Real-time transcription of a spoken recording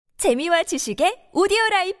재미와 지식의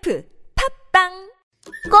오디오라이프 팝빵.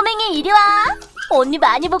 꼬맹이 이리 와. 언니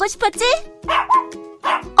많이 보고 싶었지?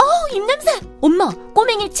 입냄새. 엄마,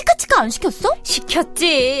 꼬맹이 치카치카 안 시켰어?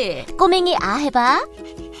 시켰지. 꼬맹이 아 해봐.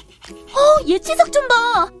 얘 치석 좀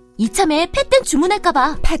봐. 이참에 펫댄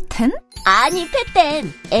주문할까봐. 패텐? 아니,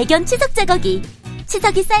 펫댄 애견 치석 제거기.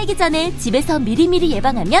 치석이 쌓이기 전에 집에서 미리미리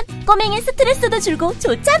예방하면 꼬맹이 스트레스도 줄고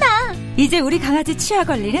좋잖아. 이제 우리 강아지 치아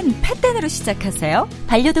관리는 패텐으로 시작하세요.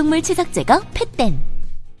 반려동물 치석 제거 펫댄.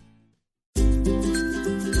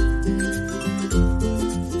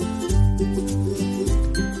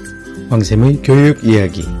 왕쌤의 교육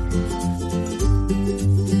이야기.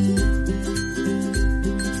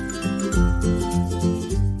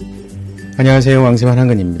 안녕하세요, 왕쌤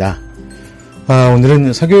한한근입니다.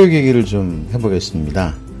 오늘은 사교육 얘기를 좀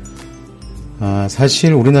해보겠습니다.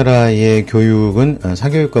 사실 우리나라의 교육은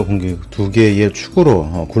사교육과 공교육 두 개의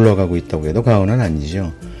축으로 굴러가고 있다고 해도 과언은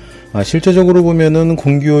아니죠. 실제적으로 보면은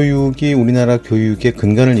공교육이 우리나라 교육의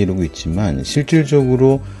근간을 이루고 있지만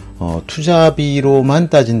실질적으로 투자비로만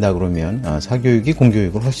따진다 그러면 사교육이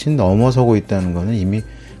공교육을 훨씬 넘어서고 있다는 것은 이미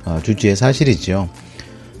주지의 사실이죠.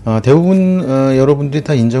 대부분 여러분들이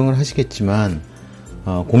다 인정을 하시겠지만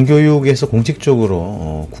공교육에서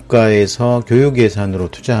공식적으로 국가에서 교육 예산으로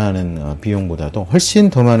투자하는 비용보다도 훨씬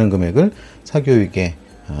더 많은 금액을 사교육에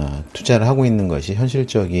투자를 하고 있는 것이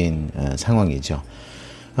현실적인 상황이죠.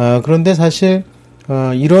 그런데 사실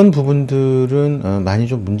이런 부분들은 많이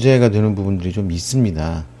좀 문제가 되는 부분들이 좀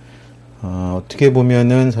있습니다. 어떻게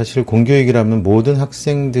보면은 사실 공교육이라면 모든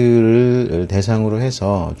학생들을 대상으로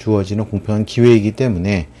해서 주어지는 공평한 기회이기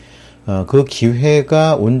때문에 그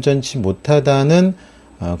기회가 온전치 못하다는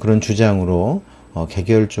그런 주장으로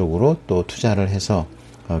개별적으로 또 투자를 해서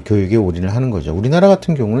교육에 올인을 하는 거죠. 우리나라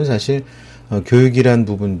같은 경우는 사실 교육이란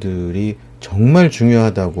부분들이 정말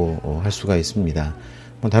중요하다고 할 수가 있습니다.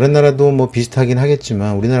 다른 나라도 비슷하긴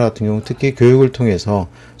하겠지만 우리나라 같은 경우 특히 교육을 통해서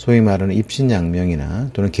소위 말하는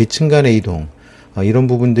입신양명이나 또는 계층 간의 이동, 이런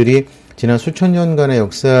부분들이 지난 수천 년간의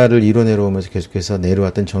역사를 이뤄내려오면서 계속해서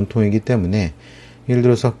내려왔던 전통이기 때문에 예를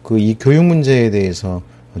들어서 이 교육 문제에 대해서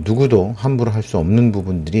누구도 함부로 할 수 없는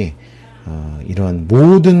부분들이 이런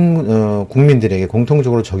모든 국민들에게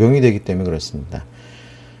공통적으로 적용이 되기 때문에 그렇습니다.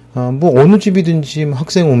 어느 집이든지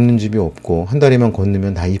학생 없는 집이 없고 한 다리만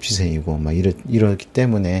건너면 다 입시생이고 이렇기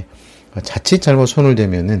때문에 자칫 잘못 손을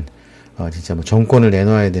대면은 진짜 정권을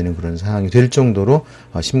내놔야 되는 그런 상황이 될 정도로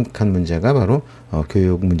심각한 문제가 바로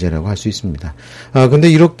교육 문제라고 할 수 있습니다. 근데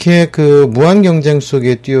이렇게 무한 경쟁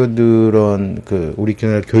속에 뛰어든 우리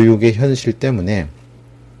교육의 현실 때문에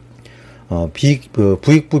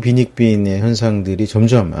부익부 빈익빈의 현상들이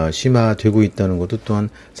점점 심화되고 있다는 것도 또한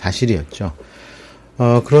사실이었죠.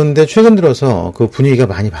 그런데 최근 들어서 그 분위기가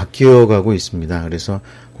많이 바뀌어가고 있습니다. 그래서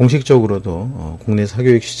공식적으로도 국내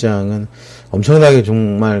사교육 시장은 엄청나게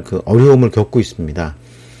정말 어려움을 겪고 있습니다.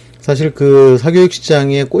 사실 사교육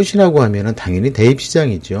시장의 꽃이라고 하면은 당연히 대입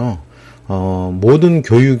시장이죠. 모든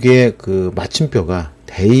교육의 마침표가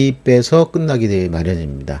대입에서 끝나게 될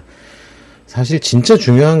마련입니다. 사실 진짜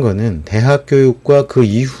중요한 거는 대학 교육과 그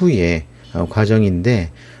이후의 과정인데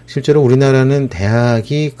실제로 우리나라는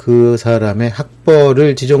대학이 그 사람의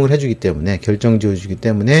학벌을 지정을 해주기 때문에 결정 지어주기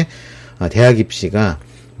때문에 대학 입시가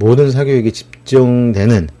모든 사교육에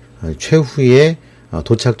집중되는 최후의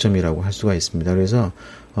도착점이라고 할 수가 있습니다. 그래서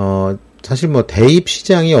사실 대입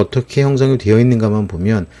시장이 어떻게 형성이 되어 있는가만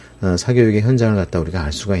보면 사교육의 현장을 갖다 우리가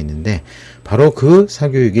알 수가 있는데 바로 그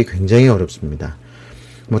사교육이 굉장히 어렵습니다.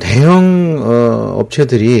 대형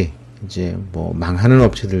업체들이 이제 망하는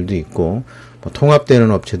업체들도 있고 통합되는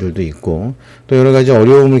업체들도 있고 또 여러 가지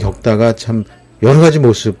어려움을 겪다가 참 여러 가지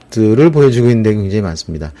모습들을 보여주고 있는 데 굉장히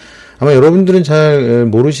많습니다. 아마 여러분들은 잘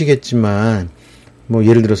모르시겠지만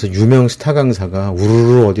예를 들어서 유명 스타 강사가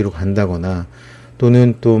우르르 어디로 간다거나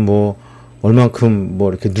또는 또 얼만큼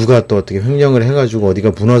이렇게 누가 또 어떻게 횡령을 해가지고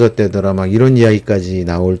어디가 무너졌대더라 이런 이야기까지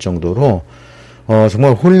나올 정도로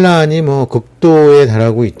정말 혼란이 극도에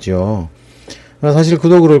달하고 있죠. 사실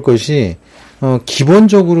그도 그럴 것이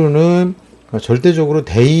기본적으로는 절대적으로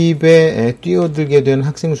대입에 뛰어들게 되는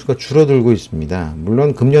학생 수가 줄어들고 있습니다.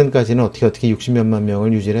 물론 금년까지는 어떻게 60몇만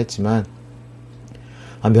명을 유지를 했지만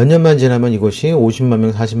몇 년만 지나면 이것이 50만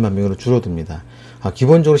명, 40만 명으로 줄어듭니다.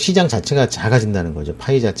 기본적으로 시장 자체가 작아진다는 거죠.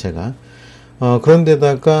 파이 자체가.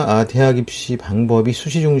 그런데다가 대학 입시 방법이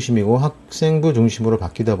수시중심이고 학생부 중심으로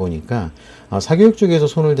바뀌다 보니까 사교육 쪽에서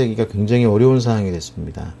손을 대기가 굉장히 어려운 상황이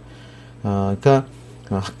됐습니다. 그러니까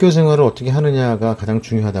학교 생활을 어떻게 하느냐가 가장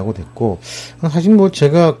중요하다고 됐고, 사실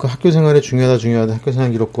제가 학교 생활이 중요하다, 학교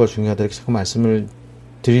생활 기록부가 중요하다 이렇게 자꾸 말씀을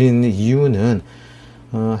드리는 이유는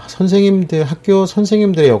학교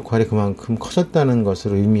선생님들의 역할이 그만큼 커졌다는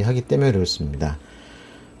것을 의미하기 때문에 그렇습니다.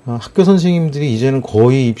 학교 선생님들이 이제는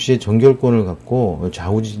거의 입시의 전결권을 갖고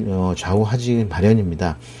좌우하지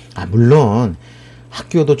마련입니다. 물론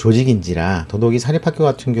학교도 조직인지라 더더욱이 사립학교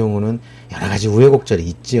같은 경우는 여러 가지 우여곡절이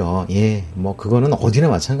있죠. 예, 뭐 그거는 어디나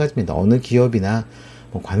마찬가지입니다. 어느 기업이나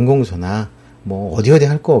뭐 관공서나 뭐 어디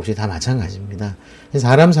할 거 없이 다 마찬가지입니다.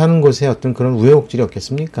 사람 사는 곳에 어떤 그런 우여곡절이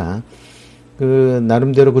없겠습니까?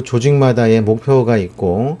 나름대로 그 조직마다의 목표가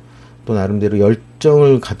있고 또 나름대로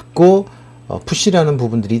열정을 갖고 푸시라는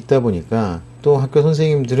부분들이 있다 보니까 또 학교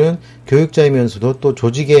선생님들은 교육자이면서도 또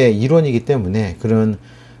조직의 일원이기 때문에 그런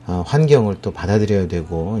환경을 또 받아들여야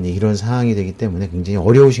되고 이런 상황이 되기 때문에 굉장히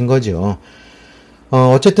어려우신 거죠.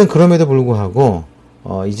 어쨌든 그럼에도 불구하고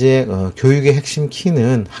이제 교육의 핵심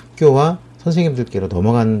키는 학교와 선생님들께로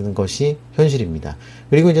넘어가는 것이 현실입니다.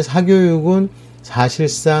 그리고 이제 사교육은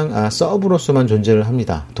사실상 서브로서만 존재를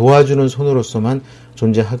합니다. 도와주는 손으로서만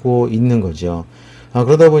존재하고 있는 거죠.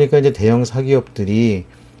 그러다 보니까 이제 대형 사기업들이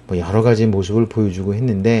뭐 여러 가지 모습을 보여주고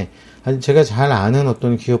했는데, 제가 잘 아는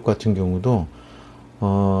어떤 기업 같은 경우도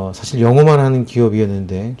사실 영어만 하는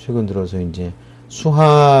기업이었는데 최근 들어서 이제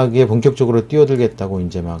수학에 본격적으로 뛰어들겠다고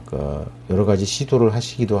이제 막 여러 가지 시도를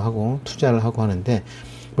하시기도 하고 투자를 하고 하는데,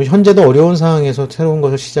 현재도 어려운 상황에서 새로운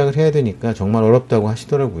것을 시작을 해야 되니까 정말 어렵다고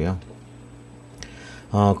하시더라고요.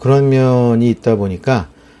 그런 면이 있다 보니까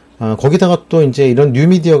거기다가 또 이제 이런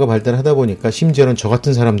뉴미디어가 발달하다 보니까 심지어는 저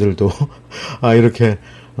같은 사람들도 이렇게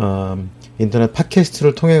인터넷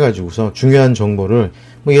팟캐스트를 통해 가지고서 중요한 정보를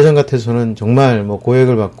뭐 예전 같아서는 정말 뭐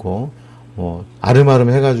고액을 받고 뭐 아름아름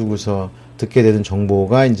해가지고서 듣게 되는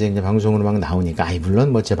정보가 이제 방송으로 막 나오니까,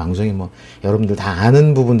 물론 뭐 제 방송이 뭐 여러분들 다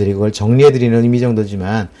아는 부분들이 그걸 정리해드리는 의미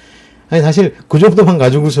정도지만, 사실 그 정도만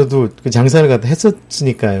가지고서도 그 장사를 갖다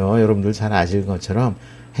했었으니까요. 여러분들 잘 아실 것처럼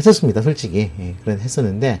했었습니다, 솔직히.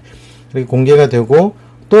 했었는데, 이렇게 공개가 되고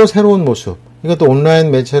또 새로운 모습, 그러니까 또 온라인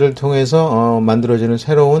매체를 통해서 만들어지는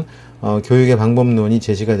새로운 교육의 방법론이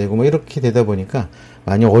제시가 되고 뭐 이렇게 되다 보니까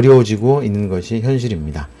많이 어려워지고 있는 것이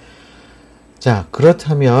현실입니다. 자,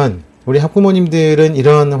 그렇다면 우리 학부모님들은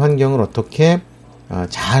이런 환경을 어떻게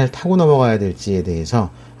잘 타고 넘어가야 될지에 대해서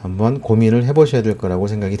한번 고민을 해보셔야 될 거라고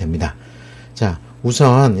생각이 됩니다. 자,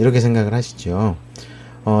 우선 이렇게 생각을 하시죠.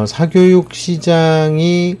 사교육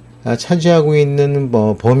시장이 차지하고 있는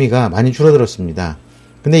범위가 많이 줄어들었습니다.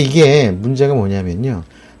 근데 이게 문제가 뭐냐면요,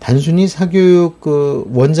 단순히 사교육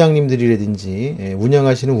원장님들이라든지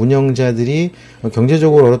운영하시는 운영자들이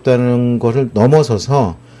경제적으로 어렵다는 것을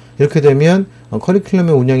넘어서서 이렇게 되면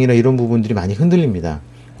커리큘럼의 운영이나 이런 부분들이 많이 흔들립니다.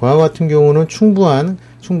 과거 같은 경우는 충분한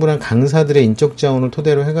강사들의 인적 자원을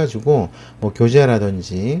토대로 해가지고 뭐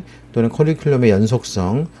교재라든지 또는 커리큘럼의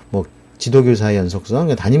연속성, 뭐 지도교사의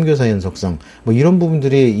연속성, 담임교사의 연속성, 뭐 이런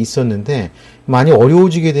부분들이 있었는데, 많이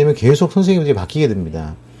어려워지게 되면 계속 선생님들이 바뀌게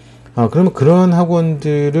됩니다. 그러면 그런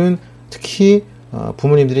학원들은 특히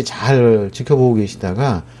부모님들이 잘 지켜보고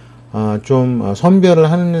계시다가 좀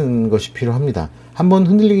선별을 하는 것이 필요합니다. 한번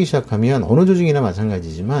흔들리기 시작하면 어느 조직이나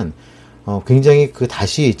마찬가지지만 굉장히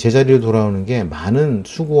다시 제자리로 돌아오는 게 많은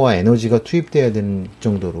수고와 에너지가 투입돼야 되는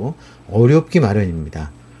정도로 어렵기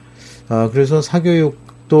마련입니다. 그래서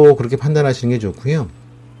사교육도 그렇게 판단하시는 게 좋고요.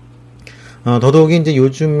 더더욱이 이제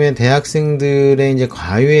요즘에 대학생들의 이제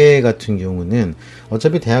과외 같은 경우는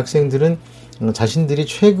어차피 대학생들은 자신들이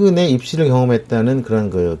최근에 입시를 경험했다는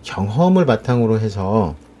그런 경험을 바탕으로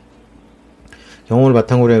해가지고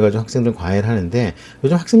학생들 과외를 하는데,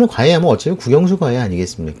 요즘 학생들 과외하면 어차피 국영수 과외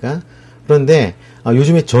아니겠습니까? 그런데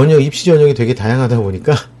요즘에 입시 전형이 되게 다양하다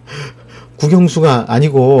보니까 국영수가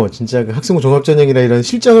아니고 진짜 학생부 종합전형이라 이런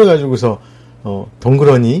실적을 가지고서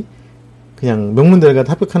덩그러니 그냥 명문대를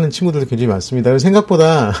합격하는 친구들도 굉장히 많습니다.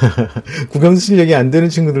 생각보다 국영수 실력이 안 되는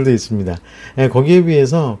친구들도 있습니다. 거기에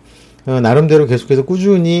비해서 나름대로 계속해서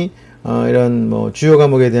꾸준히 이런 뭐 주요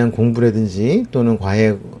과목에 대한 공부라든지 또는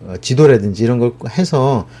과외 지도라든지 이런 걸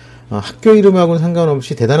해서 학교 이름하고는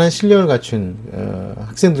상관없이 대단한 실력을 갖춘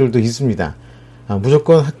학생들도 있습니다.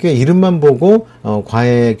 무조건 학교의 이름만 보고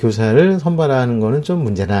과외 교사를 선발하는 거는 좀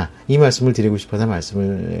문제다, 이 말씀을 드리고 싶어서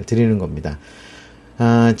말씀을 드리는 겁니다.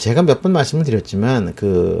 제가 몇 번 말씀을 드렸지만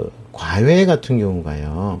과외 같은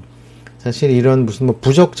경우가요, 사실 이런 무슨 뭐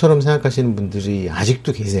부적처럼 생각하시는 분들이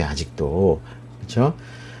아직도 계세요. 아직도. 그렇죠?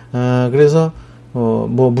 그래서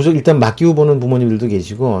일단 맡기고 보는 부모님들도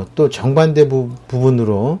계시고, 또 정반대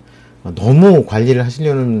부분으로 너무 관리를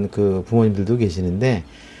하시려는 부모님들도 계시는데,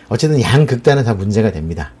 어쨌든 양극단은 다 문제가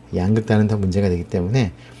됩니다. 양극단은 다 문제가 되기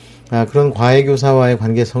때문에 그런 과외교사와의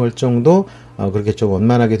관계 설정도 그렇게 좀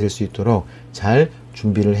원만하게 될 수 있도록 잘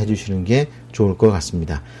준비를 해주시는 게 좋을 것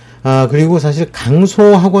같습니다. 그리고 사실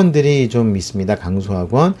강소 학원들이 좀 있습니다. 강소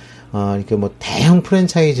학원. 이렇게 뭐 대형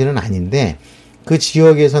프랜차이즈는 아닌데, 그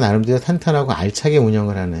지역에서 나름대로 탄탄하고 알차게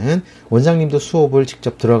운영을 하는, 원장님도 수업을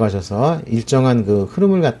직접 들어가셔서 일정한 그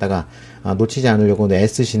흐름을 갖다가 놓치지 않으려고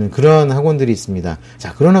애쓰시는 그런 학원들이 있습니다.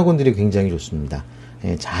 자, 그런 학원들이 굉장히 좋습니다.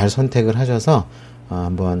 예, 잘 선택을 하셔서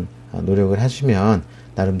한번 노력을 하시면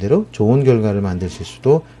나름대로 좋은 결과를 만드실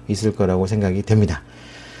수도 있을 거라고 생각이 됩니다.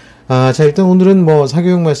 자, 일단 오늘은 뭐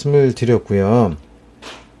사교육 말씀을 드렸고요.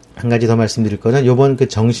 한 가지 더 말씀드릴 거는 요번 그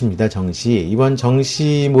정시입니다. 정시. 이번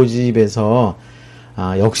정시 모집에서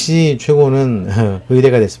역시 최고는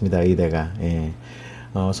의대가 됐습니다. 의대가. 예.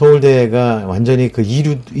 서울대가 완전히 그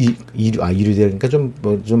이류대, 그러니까 좀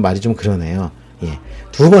말이 좀 그러네요. 예.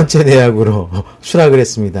 두 번째 대학으로 수락을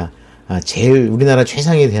했습니다. 제일 우리나라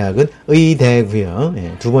최상의 대학은 의대고요.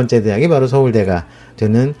 예. 두 번째 대학이 바로 서울대가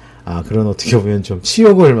되는 그런 어떻게 보면 좀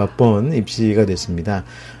치욕을 맛본 입시가 됐습니다.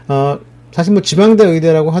 사실 뭐 지방대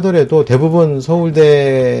의대라고 하더라도 대부분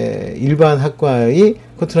서울대 일반 학과의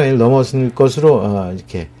커트라인을 넘어설 것으로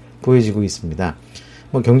이렇게 보여지고 있습니다.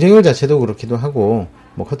 뭐 경쟁률 자체도 그렇기도 하고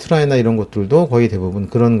뭐 커트라인이나 이런 것들도 거의 대부분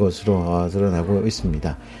그런 것으로 드러나고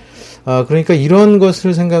있습니다. 그러니까 이런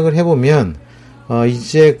것을 생각을 해보면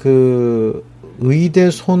이제 그 의대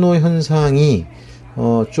선호 현상이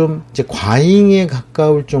좀 이제 과잉에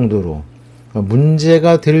가까울 정도로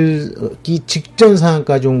문제가 되기 직전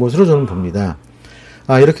상황까지 온 것으로 저는 봅니다.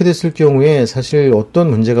 이렇게 됐을 경우에 사실 어떤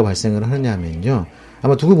문제가 발생을 하느냐 하면요.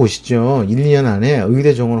 아마 두고 보시죠. 1, 2년 안에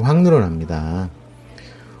의대 정원은 확 늘어납니다.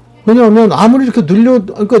 왜냐하면 아무리 이렇게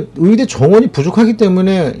그러니까 의대 정원이 부족하기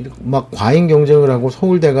때문에 막 과잉 경쟁을 하고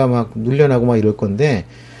서울대가 막 늘려나고 막 이럴 건데,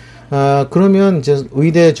 그러면 이제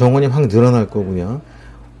의대 정원이 확 늘어날 거고요.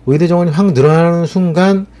 의대 정원이 확 늘어나는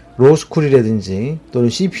순간 로스쿨이라든지 또는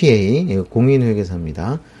CPA,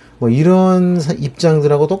 공인회계사입니다. 뭐 이런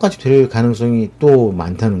입장들하고 똑같이 될 가능성이 또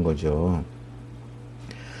많다는 거죠.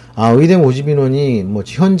 의대 모집 인원이 뭐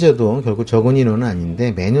현재도 결국 적은 인원은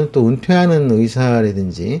아닌데 매년 또 은퇴하는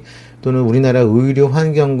의사라든지 또는 우리나라 의료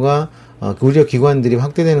환경과 의료 기관들이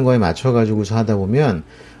확대되는 거에 맞춰 가지고서 하다 보면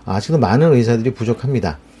아직도 많은 의사들이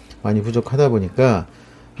부족합니다. 많이 부족하다 보니까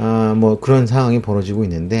뭐 그런 상황이 벌어지고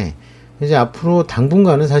있는데, 이제 앞으로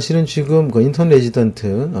당분간은 사실은 지금 그 인턴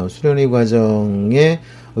레지던트 수련의 과정의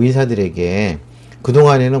의사들에게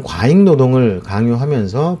그동안에는 과잉 노동을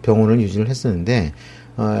강요하면서 병원을 유지를 했었는데,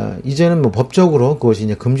 이제는 뭐 법적으로 그것이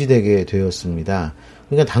이제 금지되게 되었습니다.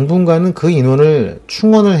 그러니까 당분간은 그 인원을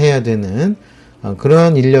충원을 해야 되는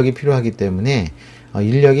그런 인력이 필요하기 때문에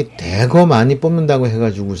인력이 대거 많이 뽑는다고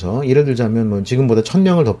해가지고서 예를 들자면 뭐 지금보다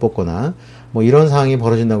 1000명을 더 뽑거나 뭐 이런 상황이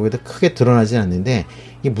벌어진다고 해도 크게 드러나지 않는데,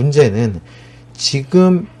 이 문제는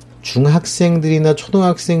지금 중학생들이나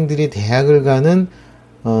초등학생들이 대학을 가는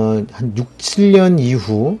한 6, 7년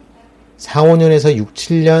이후 4, 5년에서 6,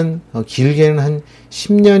 7년 길게는 한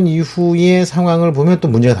 10년 이후의 상황을 보면 또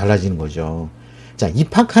문제가 달라지는 거죠. 자,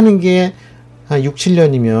 입학하는 게 한 6,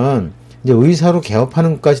 7년이면 이제 의사로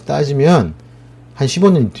개업하는 것까지 따지면 한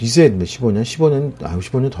 15년 있어야 됩니다.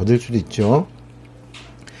 15년 더 될 수도 있죠.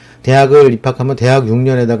 대학을 입학하면 대학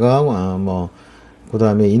 6년에다가 그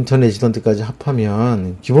다음에 인턴 레지던트까지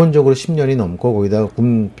합하면 기본적으로 10년이 넘고 거기다가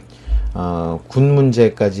군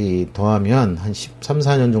문제까지 더하면 한 13,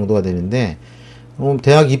 14년 정도가 되는데,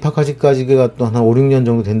 대학 입학하기까지가 또 한 5, 6년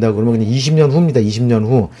정도 된다 그러면 그냥 20년 후입니다. 20년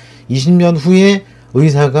후. 20년 후에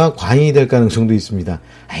의사가 과잉이 될 가능성도 있습니다.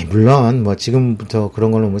 물론 뭐 지금부터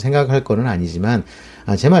그런 걸로 뭐 생각할 거는 아니지만,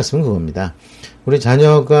 제 말씀은 그겁니다. 우리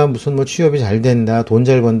자녀가 무슨 뭐 취업이 잘 된다, 돈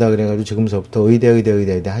잘 번다 그래가지고 지금서부터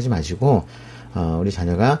의대 하지 마시고, 우리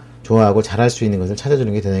자녀가 좋아하고 잘할 수 있는 것을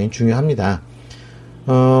찾아주는 게 대단히 중요합니다.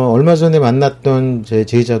 얼마 전에 만났던 제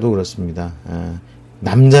제자도 그렇습니다.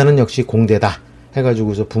 남자는 역시 공대다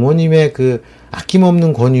해가지고서 부모님의 그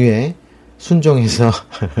아낌없는 권유에 순종해서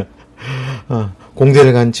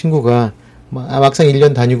공대를 간 친구가 막상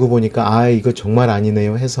 1년 다니고 보니까 이거 정말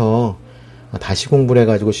아니네요 해서 다시 공부를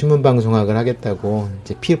해가지고 신문방송학을 하겠다고,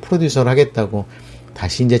 이제 프로듀서를 하겠다고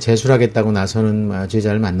다시 이제 재수를 하겠다고 나서는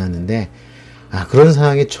제자를 만났는데, 그런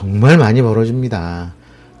상황이 정말 많이 벌어집니다.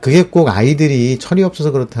 그게 꼭 아이들이 철이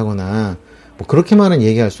없어서 그렇다거나 뭐 그렇게만은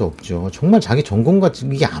얘기할 수 없죠. 정말 자기 전공과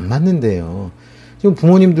이게 안 맞는데요. 지금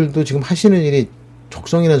부모님들도 지금 하시는 일이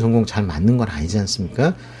적성이나 전공 잘 맞는 건 아니지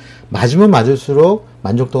않습니까? 맞으면 맞을수록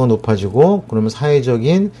만족도가 높아지고 그러면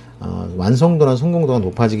사회적인 완성도나 성공도가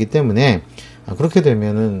높아지기 때문에 그렇게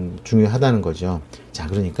되면은 중요하다는 거죠. 자,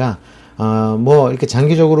 그러니까 뭐 이렇게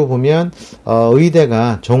장기적으로 보면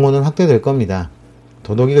의대가 정원은 확대될 겁니다.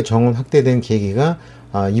 더더욱이 그 정원 확대된 계기가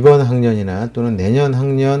이번 학년이나 또는 내년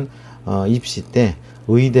학년 입시 때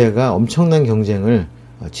의대가 엄청난 경쟁을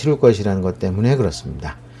치룰 것이라는 것 때문에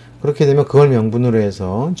그렇습니다. 그렇게 되면 그걸 명분으로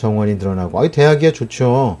해서 정원이 늘어나고, 대학이야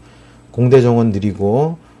좋죠. 공대 정원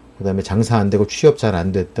느리고, 그 다음에 장사 안 되고 취업 잘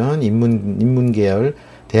안 됐던 인문 계열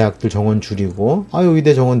대학들 정원 줄이고,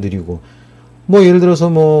 의대 정원 느리고, 예를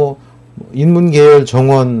들어서 인문 계열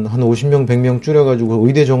정원 한 50명, 100명 줄여가지고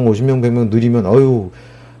의대 정원 50명, 100명 느리면,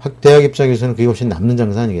 대학 입장에서는 그게 훨씬 남는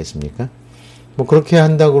장사 아니겠습니까? 그렇게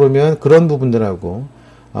한다 그러면 그런 부분들하고,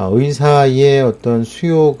 의사의 어떤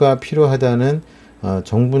수요가 필요하다는,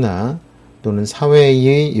 정부나 또는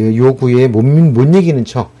사회의 요구에 못 이기는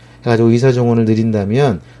척 해가지고 의사 정원을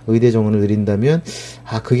느린다면, 의대 정원을 느린다면,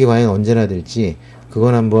 그게 과연 언제나 될지,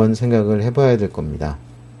 그건 한번 생각을 해봐야 될 겁니다.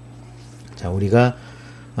 자, 우리가,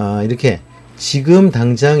 이렇게 지금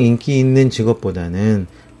당장 인기 있는 직업보다는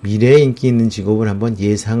미래에 인기 있는 직업을 한번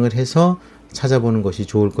예상을 해서 찾아보는 것이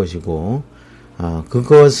좋을 것이고,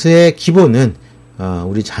 그것의 기본은,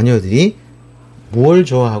 우리 자녀들이 뭘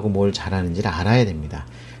좋아하고 뭘 잘하는지를 알아야 됩니다.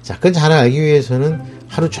 자, 그걸 잘 알기 위해서는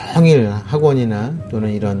하루 종일 학원이나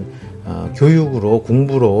또는 이런 교육으로,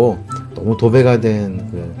 공부로 너무 도배가 된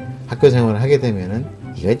그 학교 생활을 하게 되면은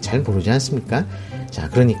이거 잘 모르지 않습니까? 자,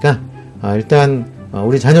 그러니까 일단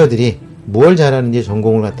우리 자녀들이 뭘 잘하는지,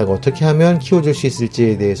 전공을 갖다가 어떻게 하면 키워줄 수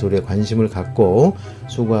있을지에 대해서 우리가 관심을 갖고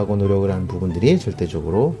수고하고 노력을 하는 부분들이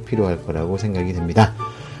절대적으로 필요할 거라고 생각이 됩니다.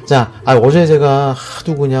 자, 어제 제가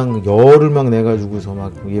하도 그냥 열을 막 내가지고서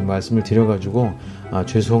막 이 말씀을 드려가지고,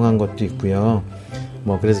 죄송한 것도 있고요.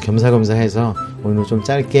 그래서 겸사겸사 해서 오늘 좀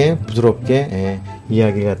짧게, 부드럽게,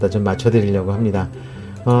 이야기 갖다 좀 맞춰드리려고 합니다.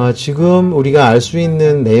 지금 우리가 알 수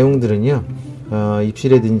있는 내용들은요,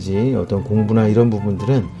 입시라든지 어떤 공부나 이런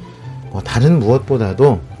부분들은, 다른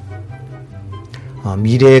무엇보다도,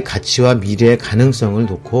 미래의 가치와 미래의 가능성을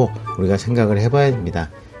놓고 우리가 생각을 해봐야 됩니다.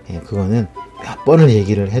 그거는 몇 번을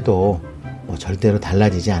얘기를 해도 절대로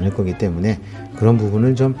달라지지 않을 거기 때문에 그런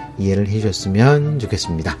부분을 좀 이해를 해주셨으면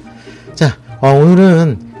좋겠습니다. 자,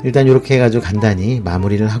 오늘은 일단 이렇게 해가지고 간단히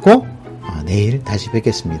마무리를 하고 내일 다시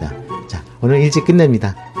뵙겠습니다. 자, 오늘 일찍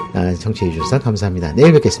끝냅니다. 청취해 주셔서 감사합니다.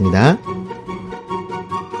 내일 뵙겠습니다.